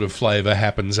metallic sort of flavour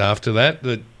happens after that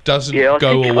doesn't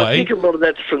go away. I think a lot of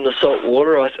that's from the salt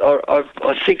water. I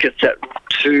think it's that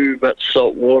too much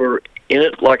salt water in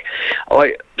it. Like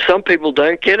some people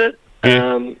don't get it.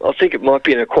 I think it might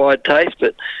be an acquired taste,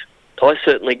 but I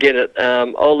certainly get it.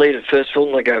 I'll eat it first of all,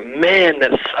 and I go, man,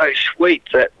 that's so sweet,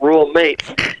 that raw meat.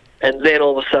 And then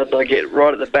all of a sudden I get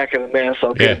right at the back of the mouth,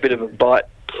 I'll get a bit of a bite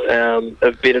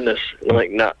of bitterness. And I'm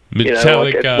like, nah,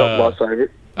 metallic, it's not my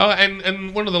favourite. Oh,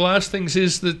 and one of the last things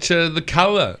is that the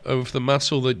colour of the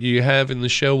mussel that you have in the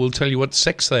shell will tell you what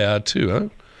sex they are too, huh?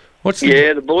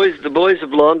 The boys are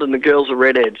blonde and the girls are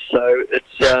redheads. So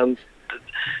it's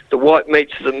the white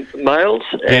meat's the males,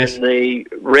 and the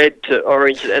red to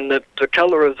orange, and the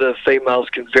colour of the females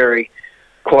can vary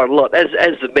quite a lot, as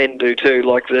the men do too.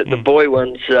 Like the boy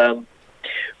ones,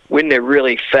 when they're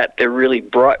really fat, they're really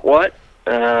bright white,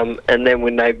 and then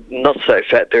when they're not so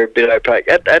fat, they're a bit opaque.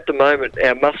 At the moment,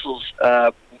 our mussels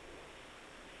are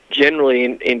generally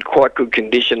in quite good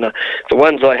condition. The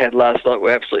ones I had last night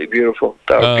were absolutely beautiful.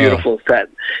 They were beautiful and fat.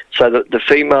 So the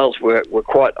females were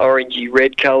quite orangey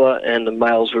red colour, and the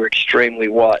males were extremely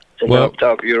white. And they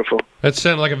were beautiful. That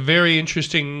sounded like a very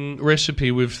interesting recipe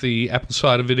with the apple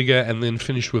cider vinegar and then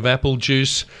finished with apple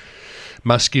juice.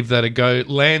 Must give that a go.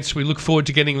 Lance, we look forward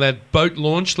to getting that boat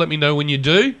launched. Let me know when you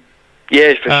do.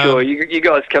 Yeah, for sure. You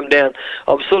guys come down.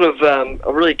 I'm I'm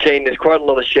really keen. There's quite a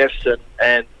lot of chefs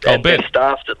and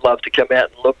staff that love to come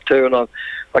out and look too, and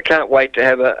I can't wait to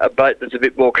have a boat that's a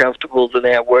bit more comfortable than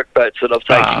our work boats that I've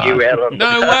taken you out on.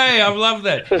 No way, I love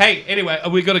that. Hey, anyway,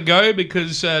 we've got to go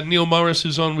because Neil Morris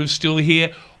is on with Still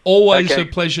Here. Always a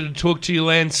pleasure to talk to you,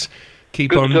 Lance.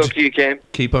 Keep on to talk to you, Cam.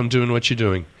 Keep on doing what you're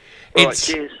doing. All right,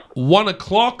 cheers. 1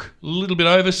 o'clock, a little bit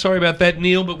over. Sorry about that,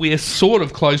 Neil, but we are sort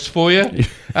of close for you.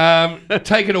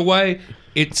 Take it away.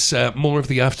 It's more of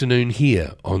the afternoon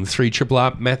here on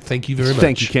 3RRR. Matt, thank you very much.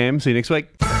 Thank you, Cam. See you next week.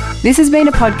 This has been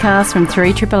a podcast from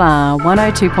 3RRR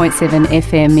 102.7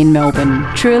 FM in Melbourne.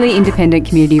 Truly independent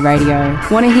community radio.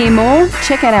 Want to hear more?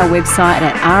 Check out our website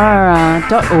at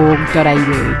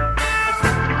rrr.org.au.